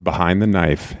Behind the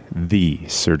Knife, the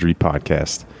surgery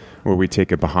podcast, where we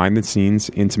take a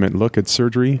behind-the-scenes, intimate look at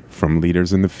surgery from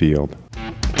leaders in the field.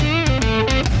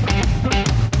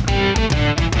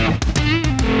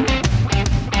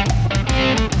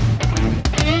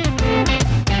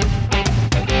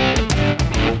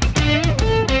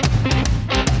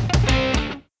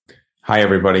 Hi,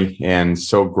 everybody, and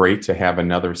so great to have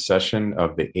another session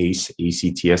of the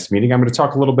ACE-ACTS meeting. I'm going to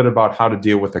talk a little bit about how to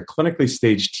deal with a clinically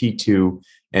staged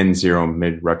T2N0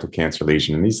 mid-rectal cancer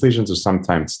lesion. And these lesions are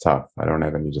sometimes tough. I don't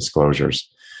have any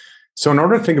disclosures. So in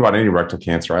order to think about any rectal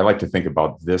cancer, I like to think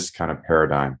about this kind of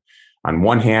paradigm. On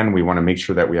one hand, we want to make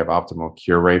sure that we have optimal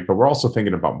cure rate, but we're also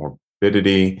thinking about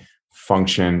morbidity,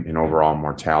 function, and overall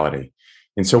mortality.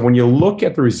 And so when you look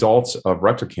at the results of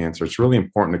rectal cancer, it's really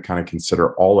important to kind of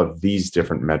consider all of these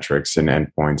different metrics and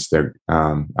endpoints that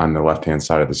on the left-hand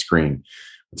side of the screen.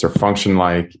 What's their function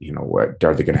like? What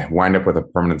are they going to wind up with a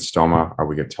permanent stoma? Are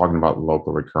we talking about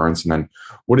local recurrence? And then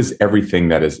what is everything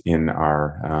that is in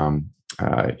our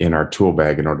tool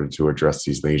bag in order to address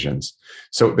these lesions?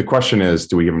 So the question is,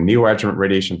 do we give them neoadjuvant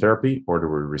radiation therapy or do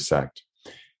we resect?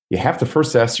 You have to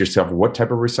first ask yourself, what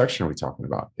type of resection are we talking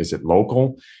about? Is it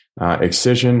local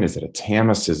excision? Is it a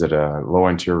TAMUS? Is it a low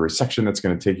anterior resection that's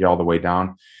going to take you all the way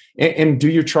down? And do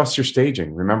you trust your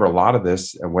staging? Remember, a lot of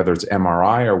this, whether it's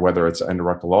MRI or whether it's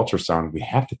endorectal ultrasound, we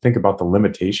have to think about the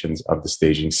limitations of the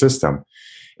staging system.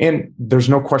 And there's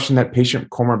no question that patient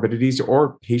comorbidities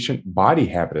or patient body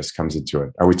habitus comes into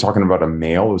it. Are we talking about a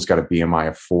male who's got a BMI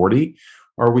of 40?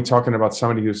 Or are we talking about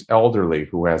somebody who's elderly,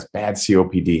 who has bad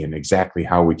COPD, and exactly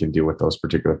how we can deal with those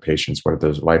particular patients, what is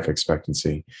their life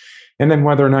expectancy? And then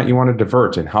whether or not you want to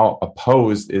divert and how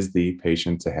opposed is the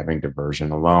patient to having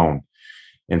diversion alone.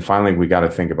 And finally, we got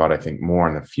to think about, I think, more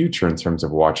in the future in terms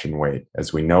of watch and wait,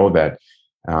 as we know that,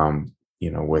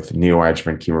 with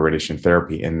neoadjuvant chemoradiation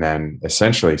therapy, and then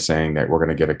essentially saying that we're going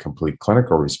to get a complete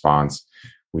clinical response.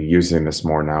 We're using this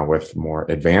more now with more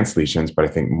advanced lesions, but I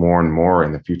think more and more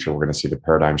in the future, we're going to see the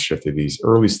paradigm shift to these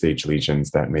early stage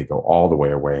lesions that may go all the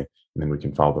way away, and then we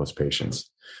can follow those patients.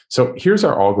 So here's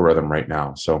our algorithm right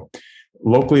now. So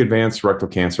locally advanced rectal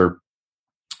cancer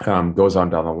goes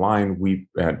on down the line. We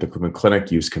at the Cleveland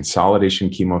Clinic use consolidation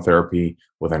chemotherapy.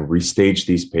 We'll then restage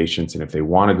these patients. And if they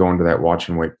want to go into that watch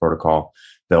and wait protocol,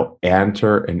 they'll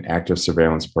enter an active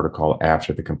surveillance protocol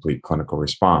after the complete clinical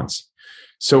response.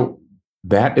 So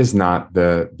that is not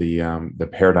the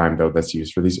paradigm, though, that's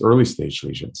used for these early stage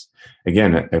lesions.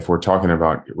 Again, if we're talking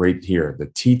about right here, the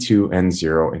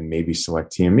T2N0 and maybe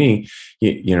select TME,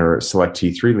 select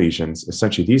T3 lesions,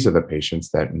 essentially these are the patients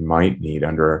that might need,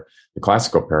 under the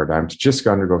classical paradigm, to just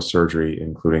undergo surgery,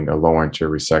 including a low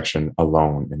anterior resection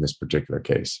alone in this particular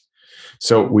case.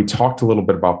 So we talked a little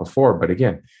bit about before, but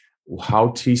again, how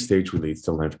T-stage leads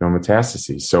to lymph node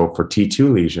metastases. So for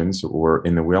T2 lesions, we're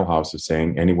in the wheelhouse of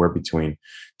saying anywhere between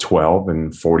 12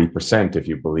 and 40%, if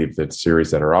you believe the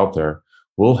series that are out there,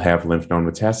 will have lymph node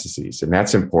metastases. And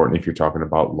that's important if you're talking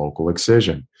about local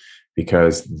excision,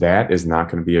 because that is not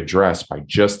going to be addressed by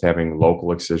just having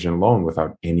local excision alone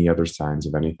without any other signs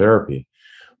of any therapy.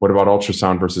 What about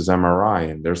ultrasound versus MRI?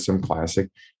 And there's some classic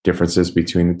differences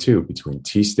between the two, between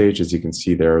T-stage, as you can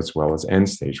see there, as well as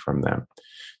N-stage from them.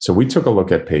 So we took a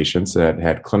look at patients that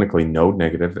had clinically node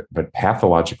negative, but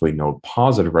pathologically node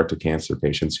positive rectal cancer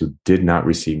patients who did not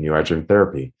receive neoadjuvant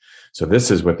therapy. So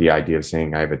this is with the idea of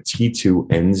saying, I have a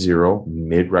T2N0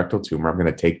 mid-rectal tumor. I'm going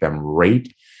to take them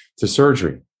right to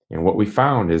surgery. And what we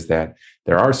found is that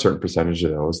there are a certain percentage of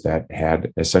those that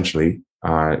had essentially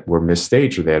were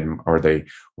misstaged, or they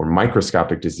were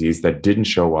microscopic disease that didn't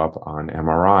show up on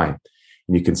MRI.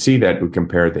 And you can see that we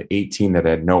compared the 18 that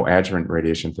had no adjuvant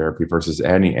radiation therapy versus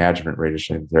any adjuvant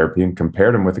radiation therapy, and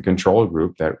compared them with a control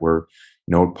group that were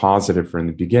node positive from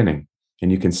the beginning.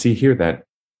 And you can see here that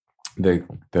the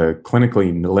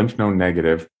clinically lymph node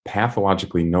negative,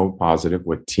 pathologically node positive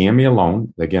with TME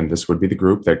alone, again, this would be the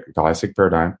group, that classic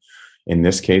paradigm, in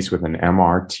this case with an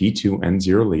MR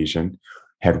T2N0 lesion,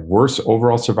 had worse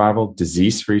overall survival,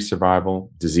 disease-free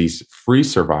survival,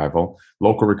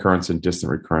 local recurrence, and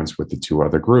distant recurrence with the two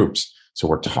other groups. So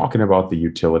we're talking about the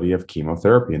utility of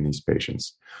chemotherapy in these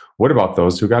patients. What about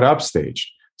those who got upstaged?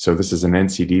 So this is an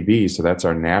NCDB. So that's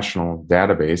our national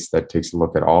database that takes a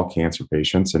look at all cancer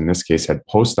patients. In this case, had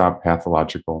post-op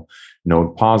pathological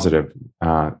node positive,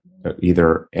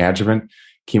 either adjuvant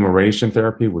chemoradiation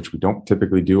therapy, which we don't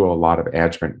typically do a lot of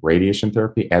adjuvant radiation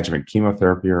therapy, adjuvant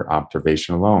chemotherapy, or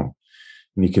observation alone.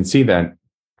 And you can see that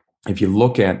if you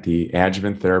look at the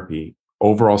adjuvant therapy,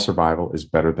 overall survival is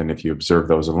better than if you observe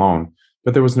those alone.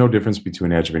 But there was no difference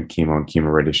between adjuvant chemo and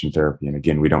chemoradiation therapy. And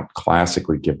again, we don't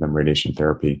classically give them radiation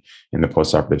therapy in the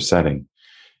postoperative setting.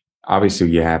 Obviously,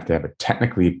 you have to have a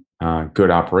technically good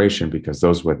operation, because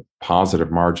those with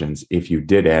positive margins, if you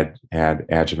did add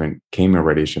adjuvant chemo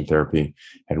radiation therapy,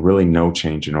 had really no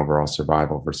change in overall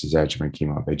survival versus adjuvant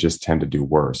chemo. They just tend to do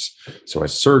worse. So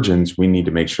as surgeons, we need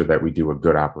to make sure that we do a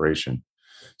good operation.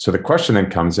 So the question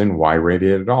then comes in, why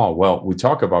radiate at all? Well, we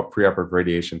talk about preoperative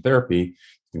radiation therapy.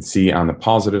 You can see on the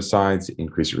positive sides,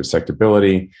 increase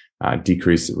resectability,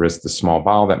 decrease the risk of small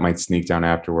bowel that might sneak down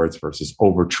afterwards versus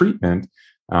over-treatment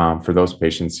for those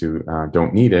patients who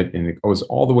don't need it. And it goes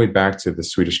all the way back to the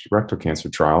Swedish rectal cancer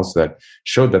trials that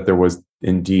showed that there was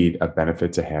indeed a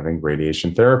benefit to having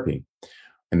radiation therapy.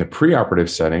 In the preoperative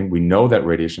setting, we know that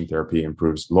radiation therapy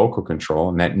improves local control,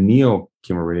 and that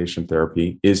neo-chemoradiation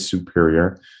therapy is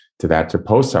superior to that to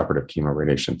postoperative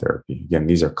chemoradiation therapy. Again,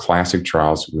 these are classic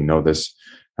trials. We know this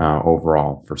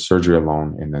overall for surgery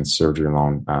alone, and then surgery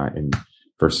alone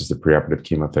versus the preoperative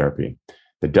chemotherapy.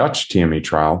 The Dutch TME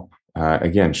trial,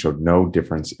 again, showed no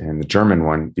difference in the German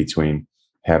one between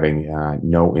having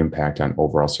no impact on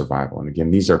overall survival. And again,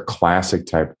 these are classic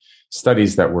type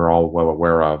studies that we're all well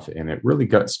aware of. And it really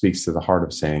speaks to the heart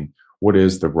of saying, what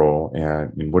is the role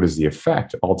and what is the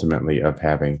effect ultimately of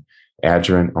having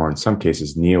adjuvant, or in some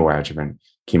cases, neoadjuvant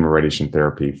chemoradiation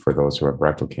therapy for those who have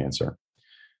rectal cancer.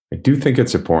 I do think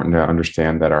it's important to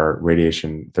understand that our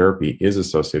radiation therapy is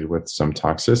associated with some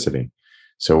toxicity.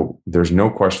 So there's no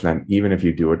question that even if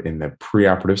you do it in the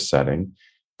preoperative setting,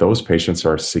 those patients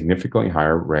are a significantly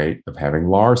higher rate of having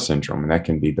Lars syndrome. And that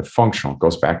can be the functional. It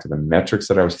goes back to the metrics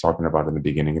that I was talking about in the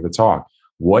beginning of the talk.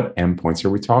 What endpoints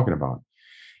are we talking about?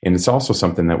 And it's also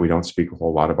something that we don't speak a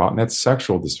whole lot about, and that's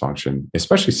sexual dysfunction,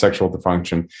 especially sexual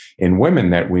dysfunction in women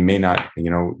that we may not,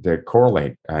 that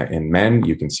correlate. In men,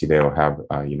 you can see they'll have,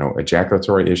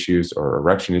 ejaculatory issues or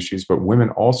erection issues, but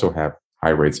women also have high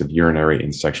rates of urinary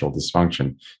and sexual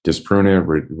dysfunction, dyspareunia,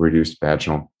 reduced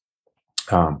vaginal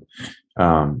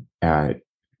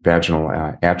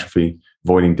atrophy,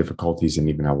 voiding difficulties, and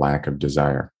even a lack of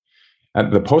desire.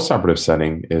 The postoperative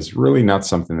setting is really not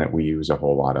something that we use a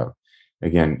whole lot of.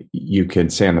 Again, you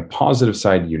can say on the positive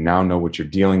side, you now know what you're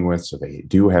dealing with. So they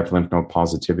do have lymph node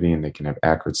positivity and they can have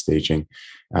accurate staging.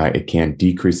 It can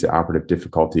decrease the operative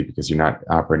difficulty because you're not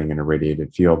operating in a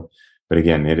radiated field. But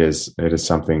again, it is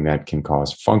something that can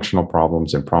cause functional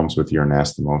problems and problems with your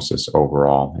anastomosis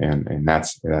overall. And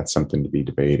that's something to be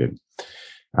debated.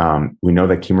 We know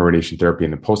that chemoradiation therapy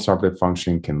in the postoperative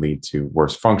function can lead to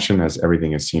worse function, as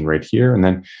everything is seen right here. And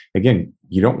then again,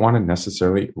 you don't want to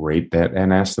necessarily rate that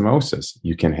anastomosis.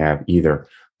 You can have either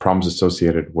problems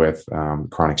associated with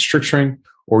chronic stricturing,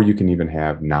 or you can even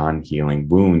have non-healing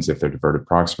wounds if they're diverted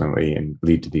proximally and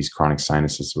lead to these chronic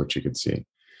sinuses, which you could see.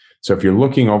 So if you're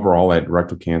looking overall at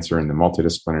rectal cancer and the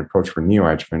multidisciplinary approach for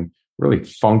neoadjuvant, really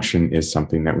function is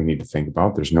something that we need to think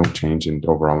about. There's no change in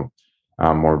overall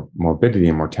morbidity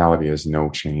and mortality is no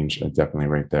change, definitely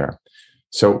right there.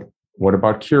 So what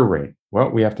about cure rate? Well,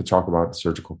 we have to talk about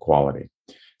surgical quality.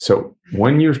 So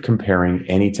when you're comparing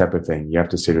any type of thing, you have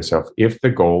to say to yourself, if the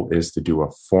goal is to do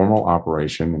a formal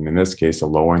operation, and in this case, a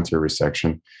lower anterior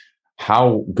resection,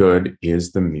 how good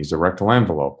is the mesorectal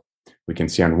envelope? We can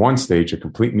see on one stage, a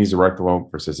complete mesorectal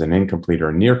envelope versus an incomplete or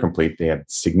a near complete. They have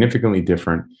significantly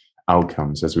different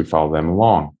outcomes as we follow them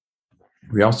along.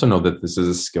 We also know that this is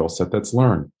a skill set that's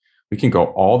learned. We can go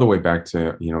all the way back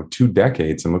to 2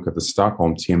 decades and look at the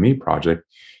Stockholm TME project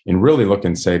and really look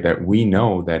and say that we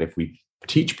know that if we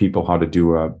teach people how to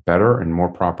do a better and more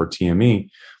proper TME,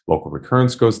 local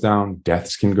recurrence goes down,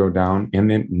 deaths can go down, and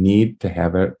the need to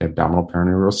have an abdominal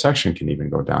perineural section can even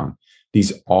go down.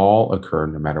 These all occur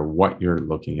no matter what you're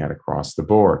looking at across the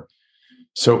board.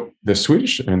 So the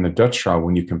Swedish and the Dutch trial,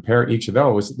 when you compare each of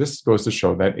those, this goes to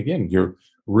show that, again, you're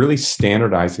really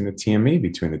standardizing the TME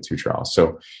between the two trials.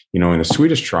 So, in the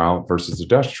Swedish trial versus the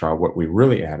Dutch trial, what we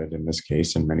really added in this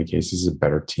case, in many cases, is a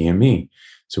better TME.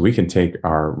 So we can take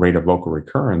our rate of local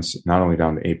recurrence not only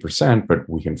down to 8%, but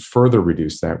we can further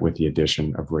reduce that with the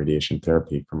addition of radiation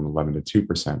therapy from 11 to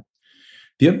 2%.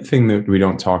 The other thing that we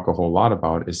don't talk a whole lot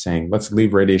about is saying, let's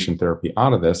leave radiation therapy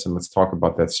out of this and let's talk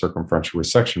about that circumferential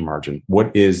resection margin.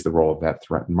 What is the role of that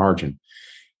threatened margin?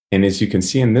 And as you can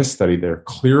see in this study, there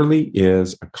clearly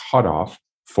is a cutoff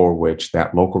for which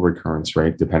that local recurrence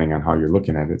rate, depending on how you're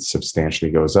looking at it,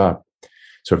 substantially goes up.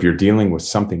 So if you're dealing with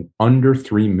something under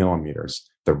 3 millimeters,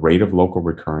 the rate of local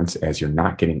recurrence, as you're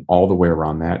not getting all the way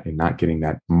around that and not getting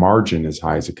that margin as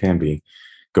high as it can be,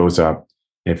 goes up,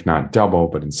 if not double,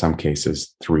 but in some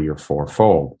cases 3 or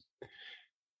 4-fold.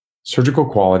 Surgical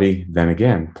quality, then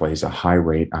again, plays a high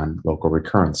rate on local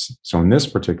recurrence. So in this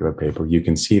particular paper, you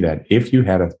can see that if you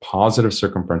had a positive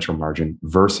circumferential margin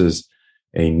versus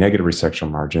a negative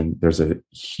resection margin, there's a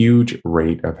huge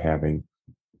rate of having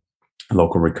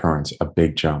local recurrence, a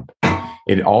big jump.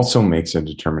 It also makes a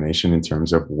determination in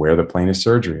terms of where the plane of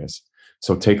surgery is.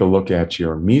 So take a look at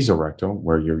your mesorectal,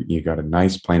 where you got a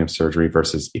nice plane of surgery,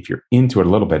 versus if you're into it a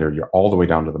little bit or you're all the way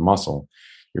down to the muscle,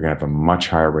 you're going to have a much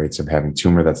higher rates of having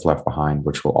tumor that's left behind,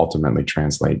 which will ultimately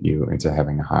translate you into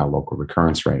having a high local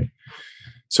recurrence rate.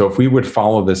 So if we would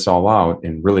follow this all out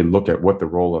and really look at what the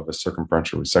role of a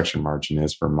circumferential resection margin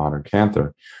is for modern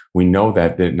cancer, we know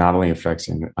that it not only affects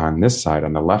on this side,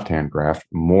 on the left-hand graph,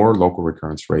 more local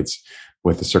recurrence rates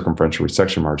with the circumferential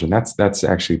resection margin.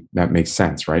 That makes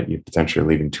sense, right? You're potentially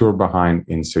leaving tumor behind,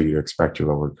 and so you expect your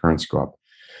local recurrence to go up.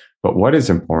 But what is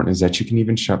important is that you can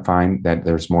even find that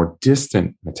there's more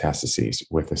distant metastases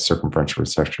with a circumferential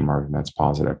resection margin that's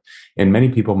positive. And many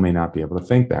people may not be able to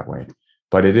think that way.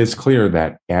 But it is clear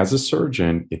that as a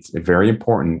surgeon, it's very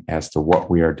important as to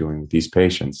what we are doing with these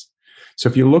patients. So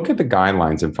if you look at the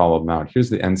guidelines and follow them out, here's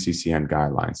the NCCN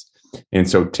guidelines. And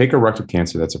so take a rectal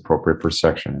cancer that's appropriate for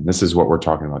resection. And this is what we're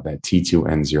talking about, that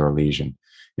T2N0 lesion.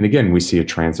 And again, we see a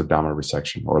transabdominal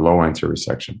resection or low anterior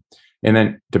resection. And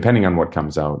then depending on what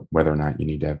comes out, whether or not you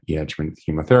need to have adjuvant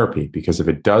chemotherapy, because if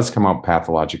it does come out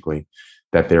pathologically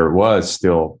that there was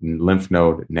still lymph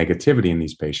node negativity in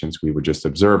these patients, we would just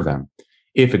observe them.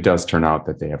 If it does turn out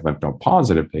that they have lymph node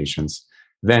positive patients,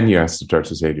 then you have to start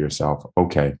to say to yourself,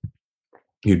 okay,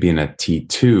 you'd be in a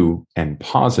T2 and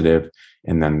positive,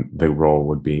 and then the role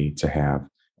would be to have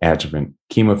adjuvant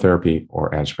chemotherapy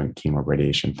or adjuvant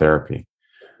chemoradiation therapy.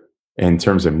 In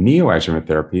terms of neoadjuvant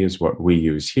therapy is what we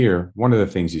use here. One of the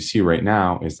things you see right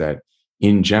now is that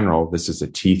in general, this is a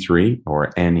T3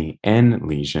 or NEN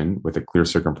lesion with a clear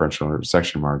circumferential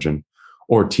resection margin,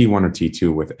 or T1 or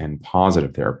T2 with N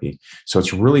positive therapy. So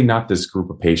it's really not this group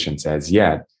of patients as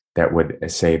yet that would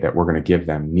say that we're going to give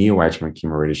them neoadjuvant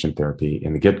chemoradiation therapy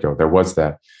in the get-go. There was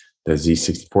the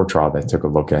Z64 trial that took a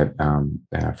look at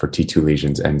for T2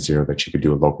 lesions N0 that you could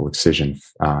do a local excision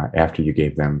after you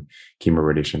gave them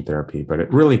chemoradiation therapy, but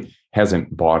it really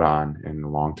hasn't bought on in the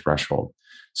long threshold.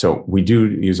 So we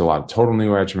do use a lot of total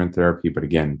neoadjuvant therapy, but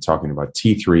again, talking about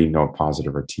T3 node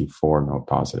positive or T4 node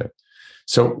positive.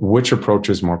 So which approach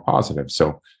is more positive?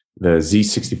 So the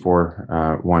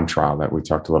Z64 one trial that we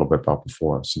talked a little bit about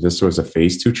before. So this was a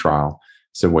phase 2 trial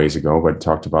some ways ago, but it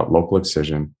talked about local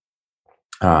excision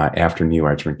after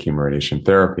neoadjuvant chemoradiation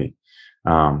therapy.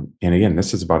 And again,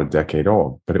 this is about a decade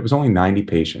old, but it was only 90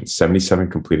 patients. 77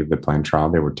 completed the planned trial.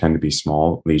 They would tend to be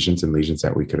small lesions and lesions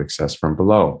that we could access from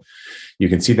below. You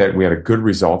can see that we had a good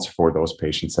results for those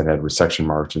patients that had resection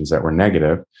margins that were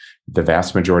negative. The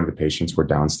vast majority of the patients were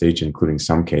downstage, including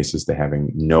some cases to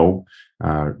having no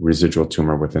residual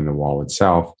tumor within the wall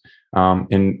itself.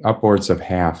 And upwards of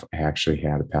half actually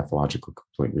had a pathological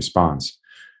complete response.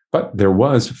 But there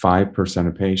was 5%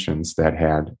 of patients that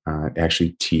had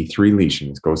actually T3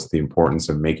 lesions. It goes to the importance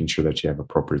of making sure that you have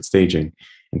appropriate staging.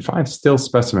 And 5 still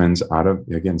specimens out of,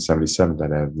 again, 77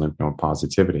 that had lymph node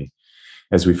positivity.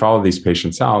 As we follow these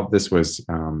patients out, this was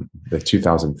the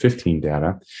 2015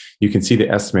 data. You can see the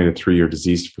estimated 3-year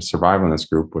disease for survival in this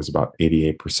group was about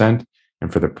 88%.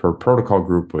 And for the per protocol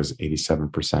group was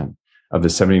 87%. Of the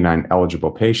 79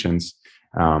 eligible patients,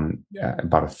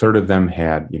 about a third of them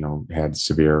had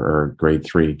severe or grade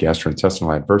 3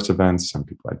 gastrointestinal adverse events. Some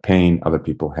people had pain. Other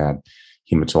people had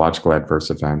hematological adverse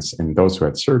events. And those who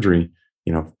had surgery,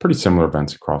 pretty similar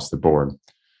events across the board.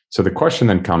 So the question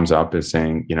then comes up is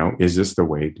saying, is this the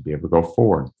way to be able to go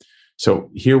forward? So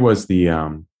here was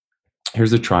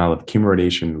here's a trial of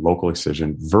chemoradiation local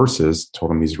excision versus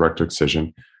total mesorectal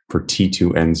excision for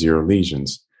T2N0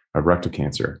 lesions of rectal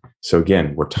cancer. So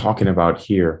again, we're talking about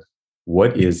here,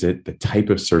 what is it, the type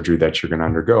of surgery that you're going to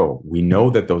undergo? We know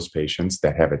that those patients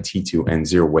that have a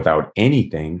T2N0 without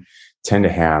anything tend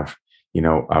to have,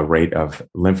 a rate of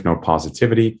lymph node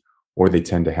positivity, or they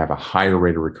tend to have a higher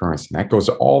rate of recurrence. And that goes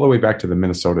all the way back to the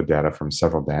Minnesota data from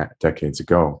several decades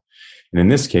ago. And in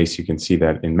this case, you can see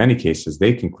that in many cases,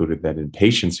 they concluded that in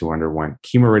patients who underwent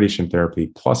chemoradiation therapy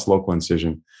plus local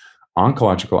incision,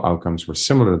 oncological outcomes were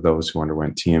similar to those who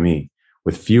underwent TME,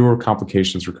 with fewer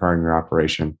complications requiring your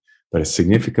operation, but a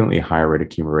significantly higher rate of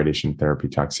chemoradiation therapy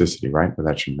toxicity, right? Well,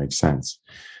 that should make sense.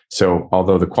 So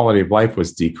although the quality of life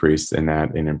was decreased in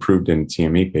that and improved in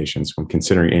TME patients, when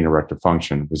considering anorectal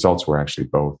function, results were actually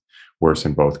both worse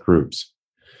in both groups.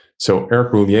 So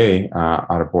Eric Roulier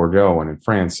out of Bordeaux and in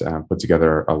France put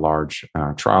together a large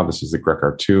trial. This is the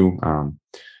GRECAR2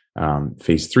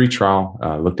 phase 3 trial,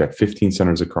 looked at 15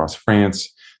 centers across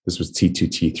France. This was T2,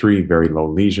 T3, very low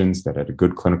lesions that had a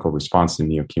good clinical response to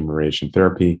neochemoradiation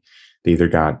therapy. They either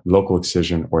got local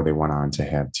excision or they went on to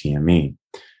have TME.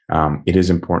 It is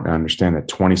important to understand that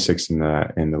 26 in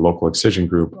the local excision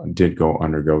group did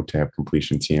undergo to have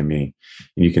completion TME,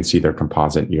 and you can see their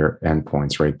composite year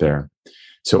endpoints right there.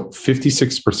 So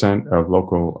 56% of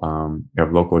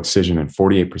local excision and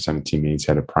 48% of teammates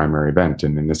had a primary event.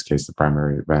 And in this case, the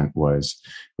primary event was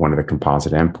one of the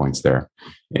composite endpoints there.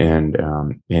 And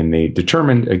they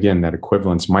determined, again, that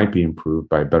equivalence might be improved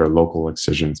by better local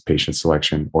excisions, patient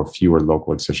selection, or fewer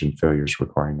local excision failures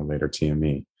requiring a later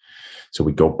TME. So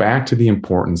we go back to the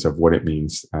importance of what it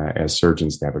means as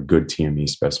surgeons to have a good TME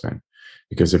specimen.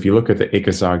 Because if you look at the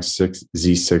ACOSOG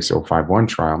Z6051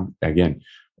 trial, again,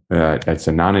 it's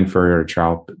a non-inferiority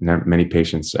trial. Many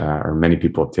patients or many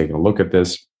people have taken a look at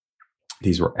this.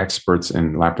 These were experts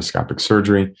in laparoscopic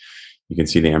surgery. You can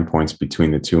see the endpoints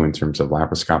between the two in terms of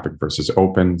laparoscopic versus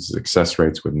open, success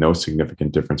rates with no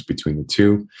significant difference between the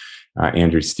two.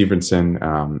 Andrew Stevenson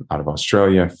out of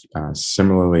Australia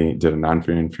similarly did a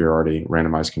non-inferiority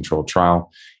randomized controlled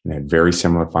trial and had very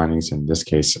similar findings. In this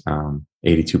case,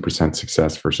 82%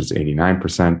 success versus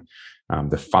 89%.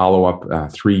 The follow-up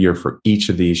 3-year for each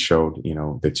of these showed,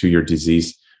 the 2-year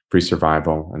disease-free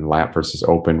survival and lap versus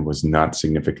open was not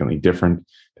significantly different.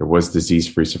 There was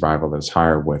disease-free survival that's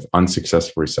higher with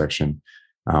unsuccessful resection,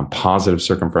 positive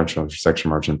circumferential resection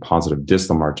margin, positive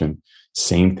distal margin.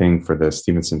 Same thing for the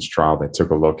Stevenson's trial that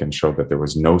took a look and showed that there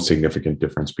was no significant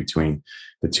difference between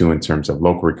the two in terms of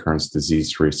local recurrence,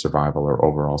 disease-free survival, or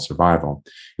overall survival.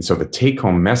 And so the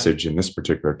take-home message in this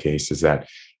particular case is that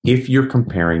if you're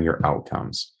comparing your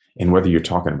outcomes, and whether you're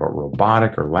talking about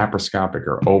robotic or laparoscopic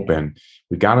or open,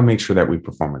 we got to make sure that we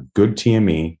perform a good TME.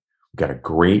 We've got a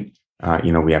great,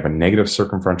 we have a negative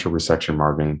circumferential resection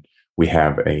margin. We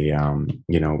have we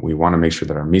want to make sure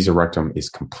that our mesorectum is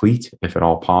complete, if at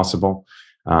all possible,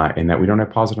 and that we don't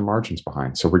have positive margins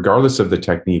behind. So regardless of the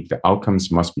technique, the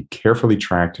outcomes must be carefully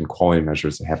tracked and quality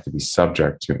measures that have to be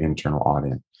subject to internal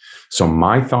audit. So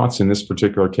my thoughts in this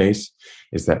particular case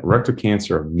is that rectal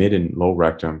cancer of mid and low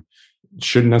rectum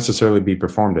shouldn't necessarily be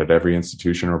performed at every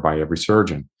institution or by every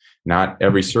surgeon. Not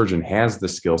every surgeon has the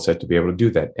skill set to be able to do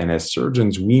that. And as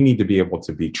surgeons, we need to be able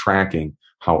to be tracking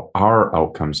how our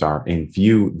outcomes are and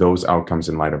view those outcomes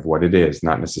in light of what it is,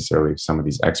 not necessarily some of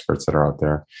these experts that are out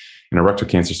there. And a rectal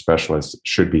cancer specialist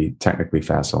should be technically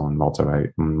facile in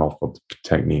multiple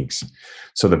techniques.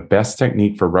 So the best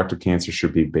technique for rectal cancer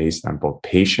should be based on both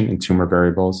patient and tumor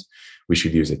variables. We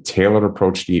should use a tailored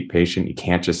approach to each patient. You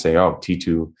can't just say,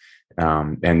 T2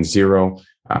 and 0.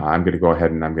 I'm going to go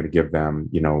ahead and I'm going to give them,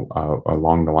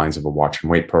 along the lines of a watch and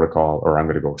wait protocol, or I'm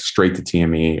going to go straight to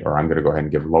TME, or I'm going to go ahead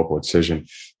and give local excision.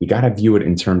 You got to view it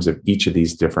in terms of each of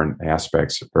these different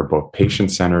aspects for both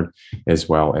patient-centered as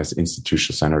well as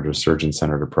institutional-centered or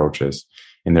surgeon-centered approaches.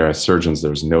 And there, as surgeons,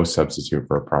 there's no substitute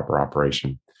for a proper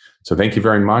operation. So thank you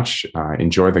very much.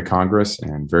 Enjoy the Congress,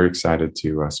 and very excited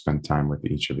to spend time with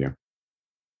each of you.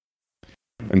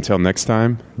 Until next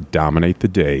time, dominate the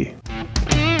day.